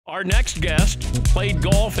Our next guest played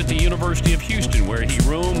golf at the University of Houston, where he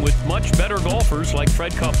roomed with much better golfers like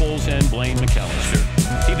Fred Couples and Blaine McAllister.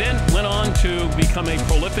 He then went on to become a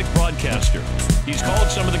prolific broadcaster. He's called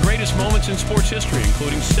some of the greatest moments in sports history,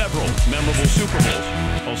 including several memorable Super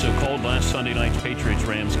Bowls. Also called last Sunday night's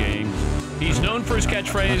Patriots-Rams game. He's known for his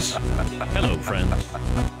catchphrase, "Hello, friends."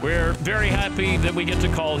 We're very happy that we get to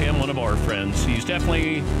call him one of our friends. He's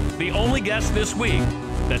definitely the only guest this week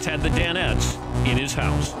that's had the Danettes in his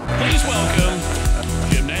house. Please welcome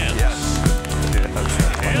Jim Nantz. Yes.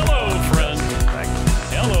 Hello, friend.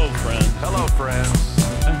 Hello, friend. Hello, friends.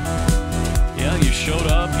 Yeah, you showed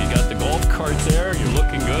up. You got the golf cart there. You're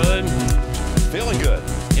looking good. Feeling good.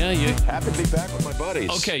 Yeah, you. Happy to be back with my buddies.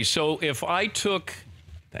 Okay, so if I took,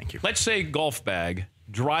 Thank you. let's say, golf bag,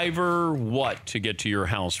 driver what to get to your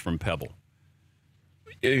house from Pebble?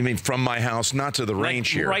 You mean from my house, not to the range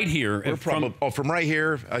here? Right here. We're from right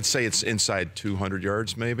here, I'd say it's inside 200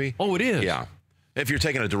 yards, maybe. Oh, it is? Yeah. If you're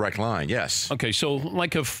taking a direct line, yes. Okay, so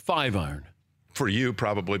like a 5-iron. For you,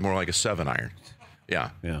 probably more like a 7-iron.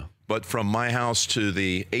 Yeah. Yeah. But from my house to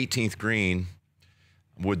the 18th green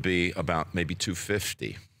would be about maybe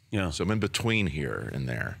 250. Yeah. So I'm in between here and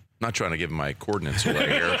there. Not trying to give my coordinates away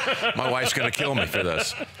here. My wife's going to kill me for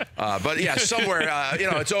this. But yeah, somewhere,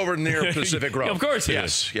 it's over near Pacific Road. Of course it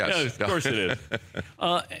is. is. Yes. Yeah, of course it is.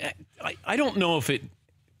 I don't know if it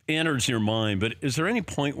enters your mind, but is there any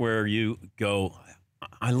point where you go,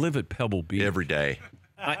 I live at Pebble Beach? Every day.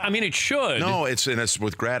 I mean, it should. No, it's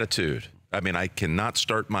with gratitude. I mean, I cannot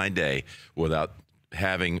start my day without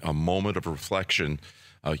having a moment of reflection.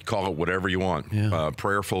 You call it whatever you want. Yeah.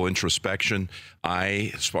 Prayerful introspection.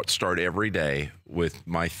 I start every day with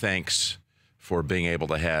my thanks for being able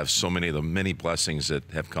to have so many of the many blessings that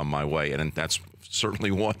have come my way, and that's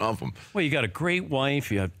certainly one of them. Well, you got a great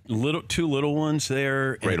wife. You have two little ones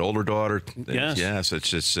there. Great older daughter. Yes. Yes.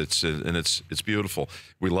 It's beautiful.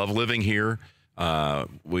 We love living here.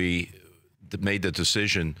 We made the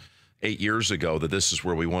decision 8 years ago that this is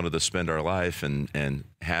where we wanted to spend our life and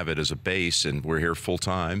have it as a base, and we're here full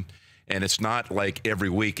time. And it's not like every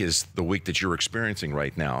week is the week that you're experiencing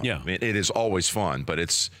right now. Yeah. I mean, it is always fun, but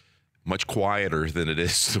it's much quieter than it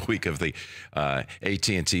is the week of the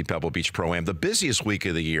AT&T Pebble Beach Pro-Am, the busiest week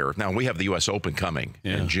of the year. Now, we have the U.S. Open coming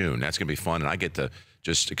in June. That's going to be fun, and I get to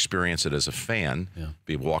just experience it as a fan,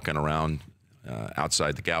 be walking around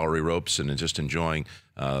outside the gallery ropes and just enjoying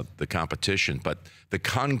the competition. But the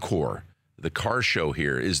Concours, the car show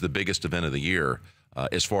here, is the biggest event of the year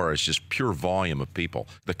as far as just pure volume of people.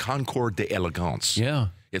 The Concours d'Elegance. Yeah.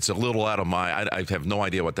 It's a little out of my, I have no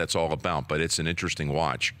idea what that's all about, but it's an interesting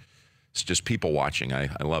watch. It's just people watching. I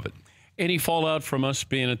love it. Any fallout from us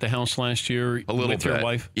being at the house last year a little with bit. your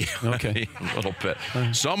wife? Yeah, okay. A little bit.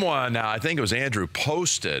 Someone, I think it was Andrew,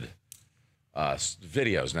 posted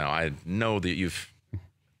videos. Now I know that you've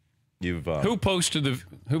who posted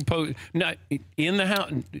not in the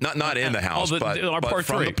house, not in the house, but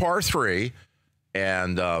from the par 3,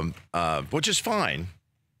 and which is fine.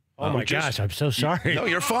 Oh my gosh, I'm so sorry. No,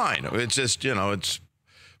 you're fine. It's just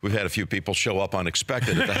we've had a few people show up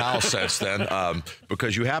unexpected at the house since then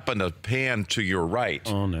because you happen to pan to your right.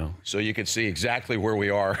 Oh no! So you can see exactly where we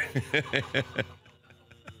are.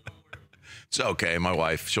 It's okay. My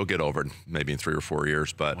wife, she'll get over it maybe in 3 or 4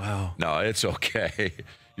 years, but no, it's okay.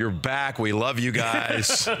 You're back. We love you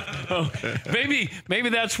guys. Maybe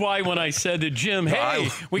that's why when I said to Jim, hey,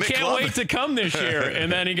 we can't wait to come this year.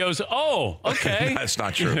 And then he goes, oh, okay. That's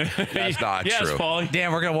not true. That's not true. Yes, Paulie.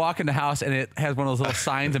 Dan, we're going to walk in the house, and it has one of those little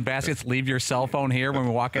signs and baskets, leave your cell phone here when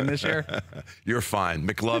we walk in this year. You're fine.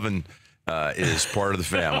 McLovin is part of the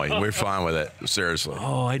family. We're fine with it. Seriously.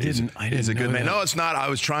 Oh, I didn't He's a good know man. that. No, it's not. I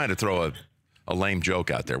was trying to throw a lame joke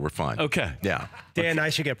out there. We're fine. Okay. Yeah. Dan, I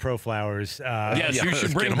should get pro flowers. Yes, yeah, you should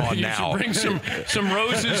let's bring get 'em on you now. should bring some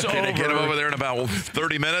roses over. Get him over there in about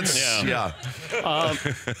 30 minutes? Yeah.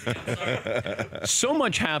 So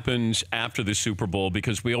much happens after the Super Bowl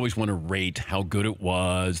because we always want to rate how good it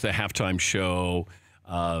was, the halftime show.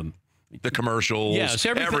 The commercials, yes,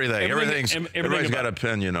 everything's everybody's got about an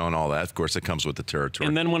opinion on all that. Of course, it comes with the territory.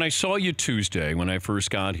 And then when I saw you Tuesday, when I first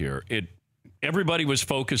got here, everybody was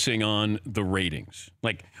focusing on the ratings.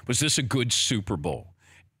 Like, was this a good Super Bowl?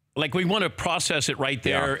 Like, we want to process it right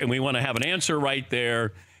there, and we want to have an answer right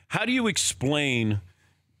there. How do you explain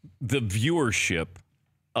the viewership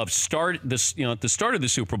of the start of the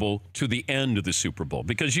Super Bowl to the end of the Super Bowl?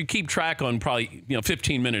 Because you keep track on probably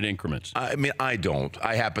 15-minute increments. I mean, I don't.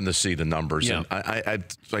 I happen to see the numbers, and I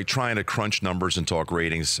like trying to crunch numbers and talk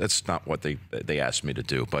ratings. That's not what they asked me to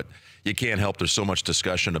do, but you can't help. There's so much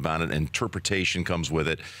discussion about it. Interpretation comes with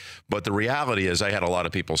it. But the reality is, I had a lot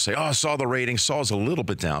of people say, "Oh, I saw the ratings. Saw's a little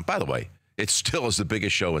bit down." By the way, it still is the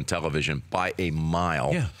biggest show in television by a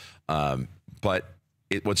mile. Yeah. But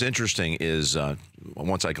what's interesting is,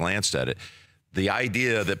 once I glanced at it, the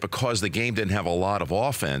idea that because the game didn't have a lot of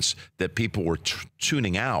offense, that people were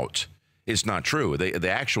tuning out is not true.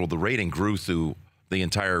 The rating grew through the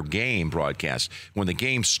entire game broadcast. When the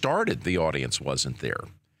game started, the audience wasn't there.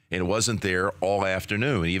 And it wasn't there all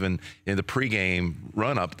afternoon. Even in the pregame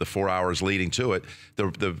run-up, the 4 hours leading to it,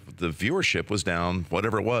 the viewership was down,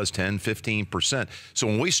 whatever it was, 10, 15%. So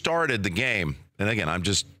when we started the game, and again, I'm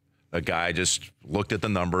just a guy, just looked at the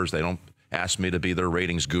numbers. They don't ask me to be their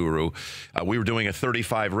ratings guru. We were doing a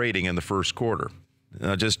 35 rating in the first quarter.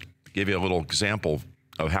 I'll just give you a little example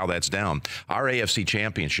of how that's down. Our AFC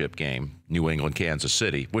Championship game, New England, Kansas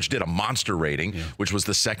City, which did a monster rating, which was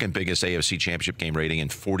the second biggest AFC Championship game rating in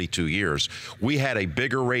 42 years. We had a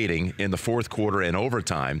bigger rating in the fourth quarter and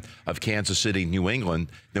overtime of Kansas City, New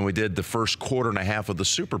England than we did the first quarter and a half of the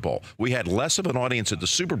Super Bowl. We had less of an audience at the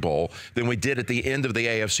Super Bowl than we did at the end of the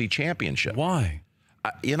AFC Championship. Why?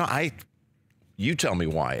 You tell me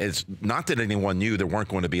why. It's not that anyone knew there weren't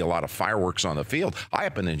going to be a lot of fireworks on the field. I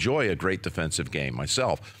happen to enjoy a great defensive game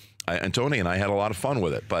myself. And Tony and I had a lot of fun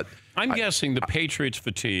with it. But I'm guessing the Patriots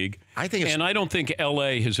fatigue. I think and I don't think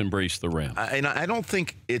L.A. has embraced the Rams. And I don't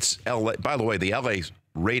think it's L.A. By the way, the L.A.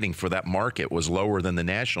 rating for that market was lower than the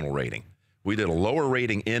national rating. We did a lower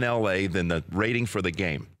rating in L.A. than the rating for the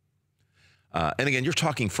game. And again, you're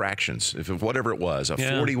talking fractions. If whatever it was, a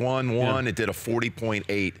 41-1, it did a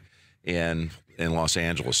 40.8 in Los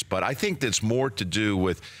Angeles. But I think that's more to do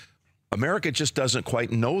with America just doesn't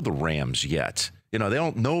quite know the Rams yet. They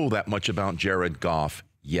don't know that much about Jared Goff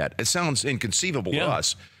yet. It sounds inconceivable to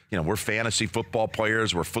us. We're fantasy football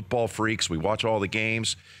players. We're football freaks. We watch all the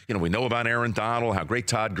games. We know about Aaron Donald, how great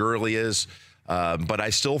Todd Gurley is. But I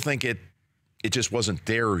still think it just wasn't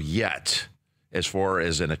there yet as far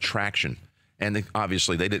as an attraction. And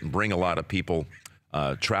obviously they didn't bring a lot of people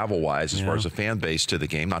travel-wise, as far as a fan base to the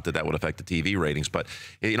game. Not that would affect the TV ratings, but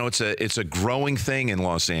it's a growing thing in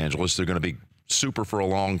Los Angeles. They're going to be super for a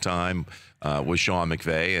long time with Sean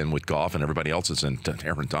McVay and with Goff and everybody else that's in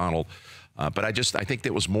Aaron Donald. But I think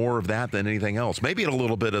there was more of that than anything else. Maybe a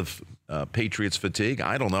little bit of Patriots fatigue.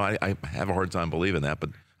 I don't know. I have a hard time believing that,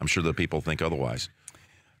 but I'm sure that people think otherwise.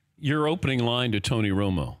 Your opening line to Tony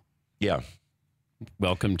Romo. Yeah.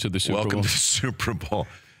 Welcome to the Super Bowl. Welcome to the Super Bowl.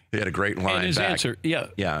 He had a great line and his back. Answer,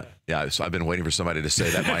 yeah. So I've been waiting for somebody to say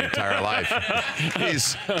that my entire life.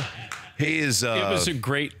 It was a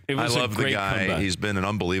great. I love the guy. Comeback. He's been an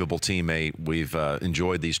unbelievable teammate. We've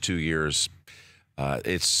enjoyed these 2 years.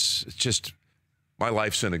 It's just my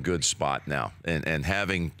life's in a good spot now, and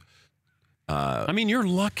having. I mean, you're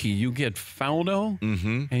lucky. You get Faldo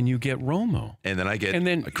and you get Romo, and then I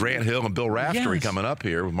get Grant Hill and Bill Raftery coming up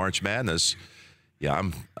here with March Madness.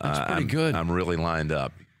 Yeah, That's pretty good. I'm really lined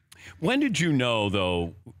up. When did you know,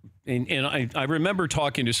 though, and I remember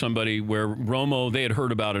talking to somebody where Romo, they had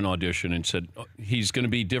heard about an audition and said, he's going to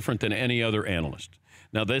be different than any other analyst.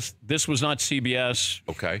 Now, this was not CBS.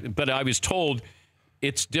 Okay. But I was told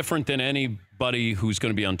it's different than anybody who's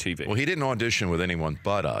going to be on TV. Well, he didn't audition with anyone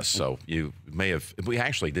but us, so you may have – we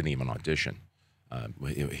actually didn't even audition.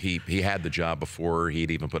 He had the job before he'd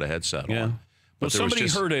even put a headset on. Well, somebody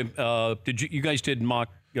heard it. You guys did mock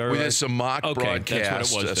 – we did some mock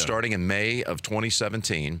broadcasts starting in May of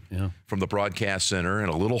 2017 from the broadcast center in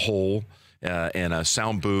a little hole in a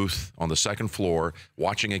sound booth on the second floor,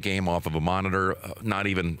 watching a game off of a monitor not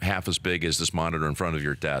even half as big as this monitor in front of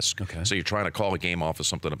your desk. Okay. So you're trying to call a game off of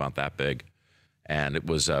something about that big. And it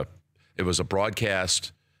was a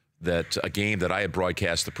broadcast a game that I had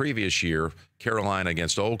broadcast the previous year, Carolina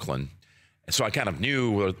against Oakland. And so I kind of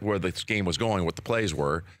knew where this game was going, what the plays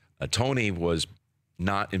were. Tony was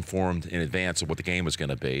not informed in advance of what the game was going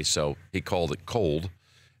to be, so he called it cold,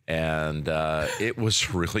 and it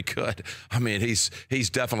was really good. I mean, he's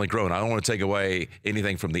definitely grown. I don't want to take away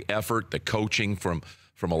anything from the effort, the coaching from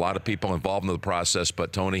a lot of people involved in the process,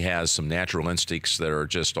 but Tony has some natural instincts that are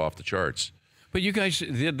just off the charts. But you guys,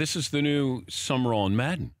 this is the new Summerall and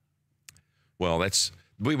Madden. Well,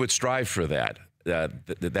 we would strive for that.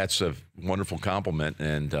 That's a wonderful compliment,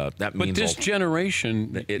 and that means. But this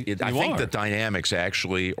generation, I think the dynamics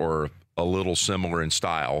actually are a little similar in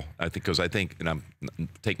style. I think and I'm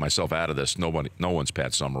take myself out of this. No one's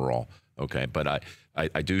Pat Summerall, okay? But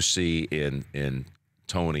I do see in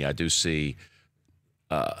Tony, I do see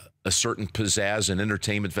a certain pizzazz and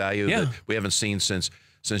entertainment value that we haven't seen since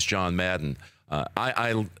John Madden.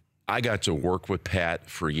 I got to work with Pat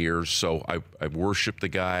for years, so I worshiped the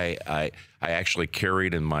guy. I actually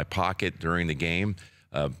carried in my pocket during the game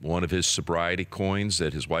one of his sobriety coins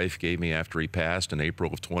that his wife gave me after he passed in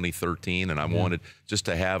April of 2013, and I wanted just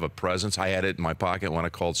to have a presence. I had it in my pocket when I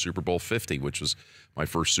called Super Bowl 50, which was my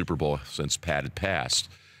first Super Bowl since Pat had passed.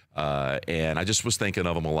 And I just was thinking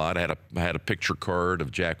of him a lot. I had a picture card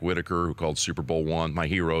of Jack Whitaker, who called Super Bowl I, my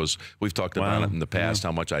heroes. We've talked about it in the past,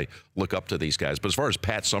 how much I look up to these guys. But as far as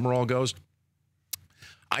Pat Summerall goes,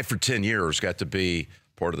 I, for 10 years, got to be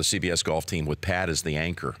part of the CBS golf team with Pat as the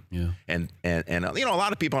anchor. Yeah. And you know, a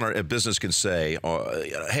lot of people in our business can say,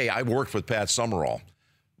 hey, I worked with Pat Summerall.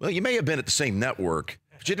 Well, you may have been at the same network,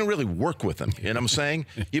 but you didn't really work with him. You know what I'm saying?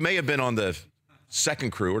 You may have been on the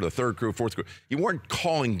second crew or the third crew, fourth crew. You weren't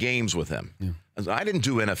calling games with him. Yeah. I didn't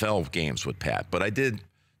do NFL games with Pat, but I did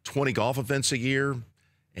 20 golf events a year,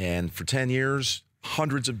 and for 10 years,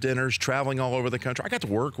 hundreds of dinners, traveling all over the country. I got to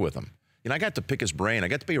work with him. You know, I got to pick his brain. I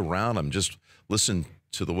got to be around him, just listen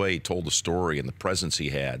to the way he told the story and the presence he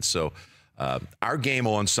had. So our game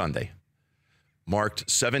on Sunday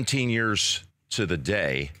marked 17 years to the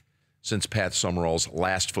day since Pat Summerall's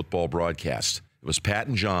last football broadcast. It was Pat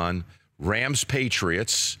and John,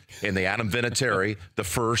 Rams-Patriots, in the Adam Vinatieri, the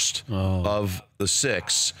first of the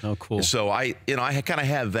 6. Oh, cool. So I kind of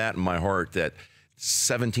have that in my heart that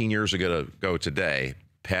 17 years ago today,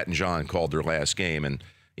 Pat and John called their last game, and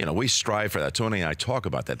you know, we strive for that. Tony and I talk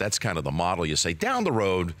about that. That's kind of the model. You say down the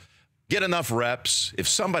road, get enough reps. If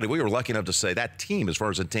somebody, we were lucky enough to say that team, as far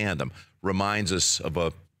as a tandem, reminds us of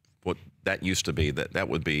what that used to be, that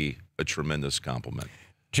would be a tremendous compliment.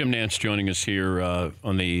 Jim Nantz joining us here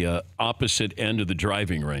on the opposite end of the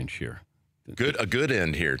driving range here. A good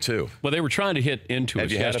end here, too. Well, they were trying to hit into us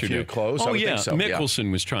yesterday. Have you had a few close? Oh, yeah. Think so.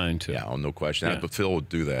 Mickelson was trying to. Yeah, no question. But Phil would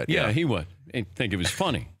do that. Yeah, he would. I think it was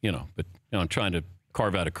funny, you know, but trying to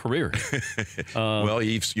carve out a career. Well,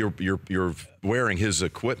 you're wearing his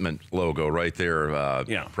equipment logo right there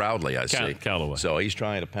proudly, I see. Callaway. So he's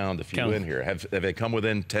trying to pound a few in here. Have they come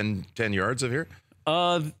within 10 yards of here?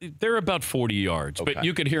 They're about 40 yards, but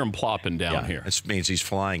you could hear them plopping down here. This means he's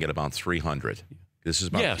flying at about 300. This is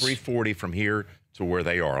about 340 from here to where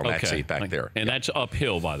they are on that seat back there. And that's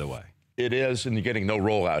uphill, by the way. It is, and you're getting no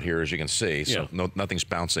rollout here, as you can see, so nothing's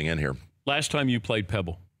bouncing in here. Last time you played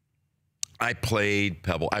Pebble? I played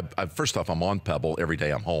Pebble. First off, I'm on Pebble every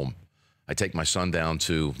day I'm home. I take my son down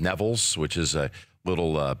to Neville's, which is a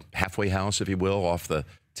little halfway house, if you will, off the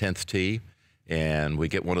 10th tee, and we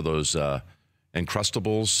get one of those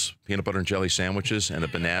Encrustables, peanut butter and jelly sandwiches, and a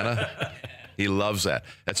banana. He loves that.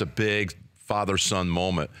 That's a big father-son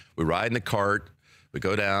moment. We ride in the cart. We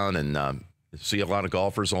go down and see a lot of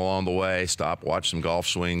golfers along the way, stop, watch some golf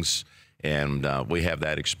swings, and we have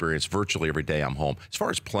that experience virtually every day I'm home. As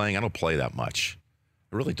far as playing, I don't play that much.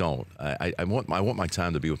 I really don't. I want my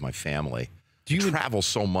time to be with my family. Do you travel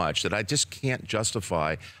so much that I just can't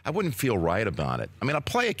justify. I wouldn't feel right about it. I mean, I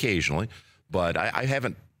play occasionally, but I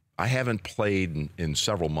haven't played in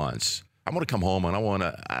several months. I want to come home and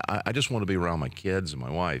I just want to be around my kids and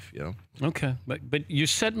my wife, you know? Okay. But you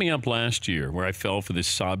set me up last year where I fell for this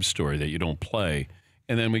sob story that you don't play,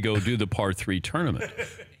 and then we go do the par 3 tournament.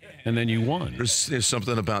 And then you won. There's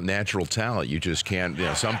something about natural talent. You just can't,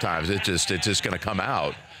 sometimes it's just going to come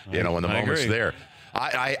out, when the moment's there.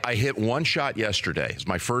 I hit one shot yesterday. It's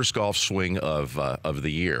my first golf swing of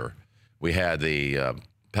the year. We had the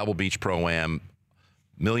Pebble Beach Pro-Am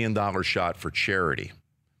 $1 million shot for charity,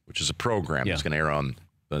 which is a program that's going to air on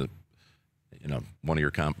one of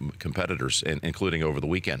your competitors, including over the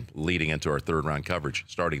weekend, leading into our third round coverage,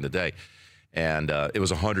 starting the day. And it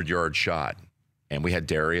was a 100-yard shot. And we had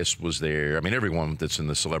Darius was there. I mean, everyone that's in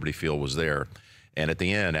the celebrity field was there. And at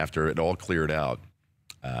the end, after it all cleared out,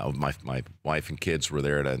 my wife and kids were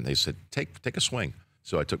there, and they said, take a swing.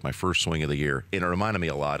 So I took my first swing of the year. And it reminded me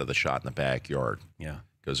a lot of the shot in the backyard. Yeah.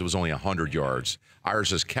 Because it was only 100 yards.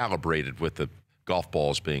 Ours is calibrated with the golf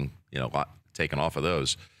balls being, taken off of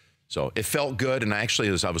those. So it felt good. And actually,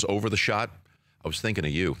 as I was over the shot, I was thinking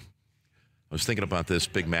of you. I was thinking about this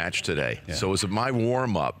big match today. Yeah. So it was my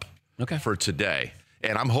warm-up for today.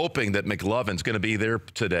 And I'm hoping that McLovin's going to be there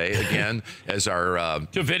today again as our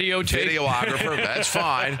videographer. That's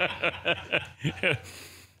fine.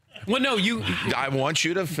 Well, no, I want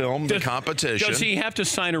you to film the competition. Does he have to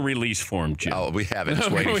sign a release form, Jim? Oh, we have it. It's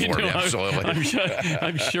waiting for him. Absolutely.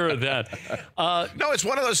 I'm sure of that. No, it's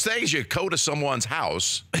one of those things you go to someone's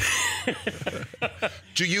house.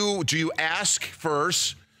 Do you ask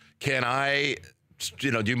first, can I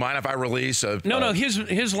you know, do you mind if I release a... No.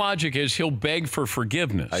 His logic is he'll beg for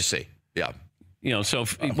forgiveness. I see. Yeah. You know, so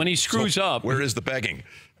when he screws up... Where is the begging?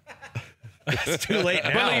 It's too late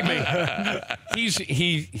now. Believe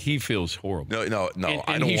me, he feels horrible. No. And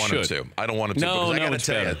I don't want him to. I don't want him to. No, because I got to it's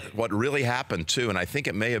tell you, better. what really happened, too, and I think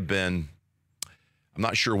it may have been, I'm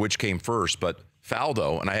not sure which came first, but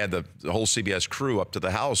Faldo, and I had the whole CBS crew up to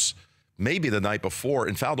the house maybe the night before,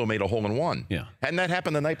 and Faldo made a hole-in-one. Yeah. Hadn't that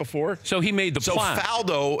happened the night before? So he made the plaque. So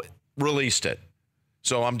Faldo released it.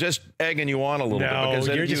 So I'm just egging you on a little bit. Because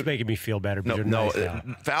you're just making me feel better. No,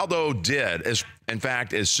 Faldo did. In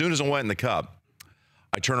fact, as soon as I went in the cup,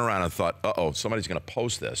 I turned around and thought, uh-oh, somebody's going to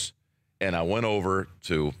post this. And I went over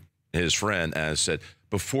to his friend and I said,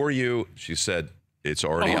 she said, it's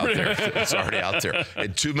already out there. It's already out there.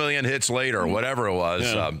 And 2 million hits later, whatever it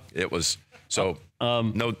was, it was, so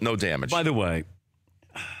no damage. By the way,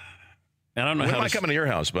 and I don't know when how am I coming to your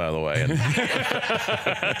house, by the way? And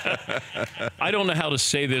I don't know how to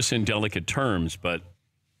say this in delicate terms, but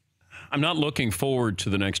I'm not looking forward to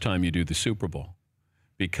the next time you do the Super Bowl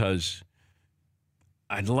because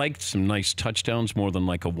I'd like some nice touchdowns more than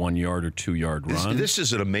like a 1 yard or 2 yard run. This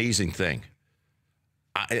is an amazing thing.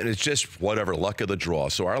 It's just whatever, luck of the draw.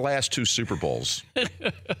 So our last 2 Super Bowls,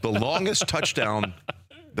 the longest touchdown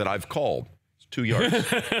that I've called is 2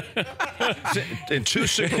 yards. In 2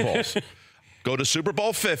 Super Bowls. Go to Super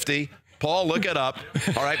Bowl 50. Paul, look it up.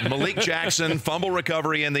 All right, Malik Jackson, fumble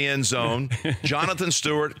recovery in the end zone. Jonathan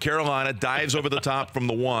Stewart, Carolina, dives over the top from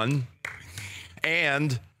the 1.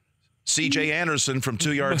 And C.J. Anderson from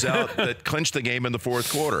 2 yards out that clinched the game in the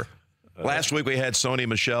 4th quarter. Last week we had Sony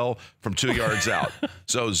Michel from 2 yards out.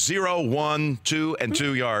 So 0, 1, 2, and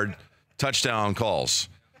 2 yard touchdown calls.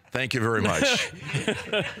 Thank you very much.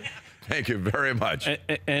 Thank you very much.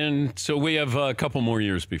 And so we have a couple more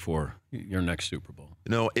years before your next Super Bowl.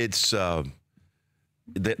 No, it's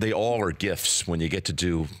they all are gifts when you get to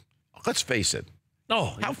do. Let's face it.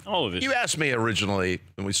 Oh, all of it. You asked me originally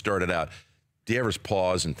when we started out. Do you ever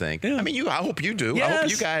pause and think? Yeah. I mean, I hope you do. Yes. I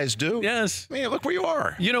hope you guys do. Yes. I mean, look where you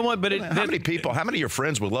are. You know what? But how many of your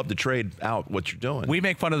friends would love to trade out what you're doing? We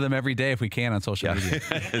make fun of them every day if we can on social media.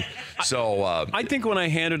 So I think when I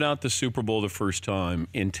handed out the Super Bowl the first time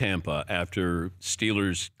in Tampa after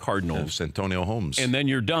Steelers Cardinals, Antonio Holmes, and then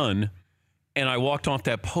you're done, and I walked off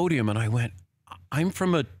that podium and I went, I'm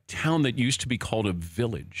from a town that used to be called a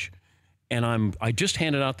village, and I just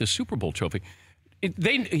handed out the Super Bowl trophy.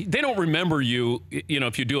 They don't remember you,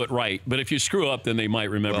 if you do it right. But if you screw up, then they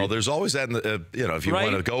might remember. Well, there's always that, if you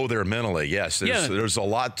want to go there mentally, yes. There's a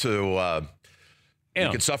lot to you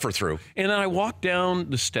can suffer through. And then I walk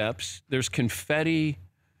down the steps. There's confetti.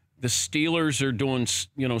 The Steelers are doing,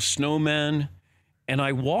 snowmen. And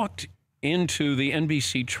I walked into the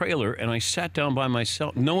NBC trailer, and I sat down by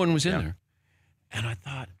myself. No one was in there. And I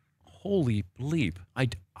thought, holy bleep.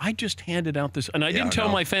 I just handed out this. And I didn't tell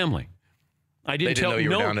my family. They didn't know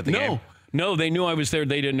you were down at the game? No, they knew I was there.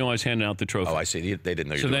 They didn't know I was handing out the trophy. Oh, I see. They didn't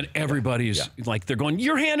know you were there. So then everybody's like, they're going,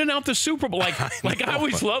 you're handing out the Super Bowl. Like I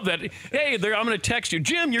always love that. Hey, I'm going to text you,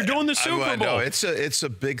 Jim, you're doing the Super Bowl. No, it's a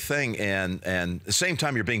big thing. And at the same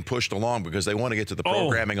time, you're being pushed along because they want to get to the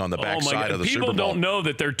programming on the backside of the Super Bowl. People don't know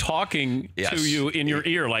that they're talking to you in your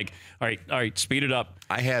ear. Like, all right, speed it up.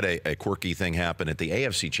 I had a quirky thing happen at the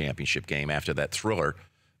AFC Championship game after that thriller.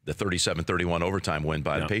 The 37-31 overtime win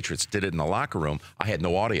by the Patriots. Did it in the locker room. I had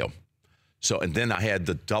no audio. So, and then I had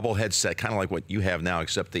the double headset, kind of like what you have now,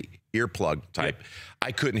 except the earplug type. Yeah.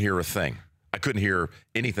 I couldn't hear a thing. I couldn't hear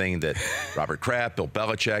anything that Robert Kraft, Bill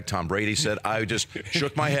Belichick, Tom Brady said. I just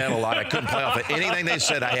shook my head a lot. I couldn't play off of anything they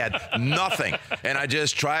said. I had nothing. And I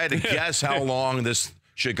just tried to guess how long this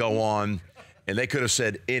should go on. And they could have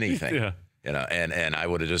said anything. Yeah. And I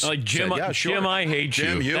would have just like Jim, said, yeah, sure. Jim, I hate you.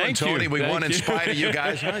 Jim, you and Tony, we won in spite of you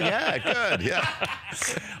guys. Oh, yeah, good, yeah.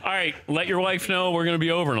 All right, let your wife know we're going to be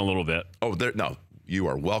over in a little bit. Oh, no, you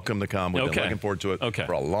are welcome to come. We've been looking forward to it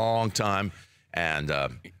for a long time. And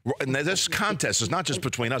this contest is not just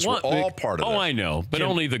between us. We're all part of it. Oh, I know. But Jim,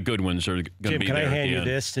 only the good ones are going to be there. Jim, can I hand you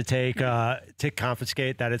this to take to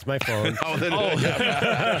confiscate? That is my phone.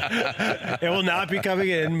 It will not be coming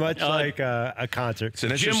in much like a concert. It's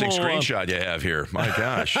an interesting screenshot you have here. My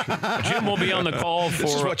gosh. Jim will be on the call for...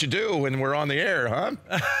 This is what you do when we're on the air, huh?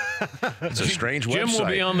 It's a strange website. Jim will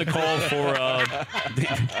be on the call for...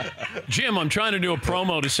 Jim, I'm trying to do a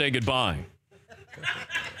promo to say goodbye.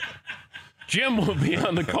 Jim will be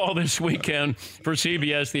on the call this weekend for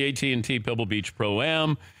CBS, the AT&T Pebble Beach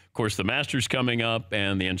Pro-Am. Of course, the Masters coming up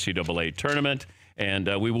and the NCAA tournament. And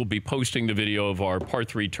we will be posting the video of our Par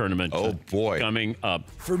 3 tournament coming up.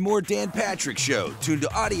 For more Dan Patrick Show, tune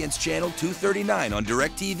to Audience Channel 239 on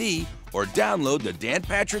DirecTV or download the Dan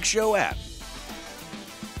Patrick Show app.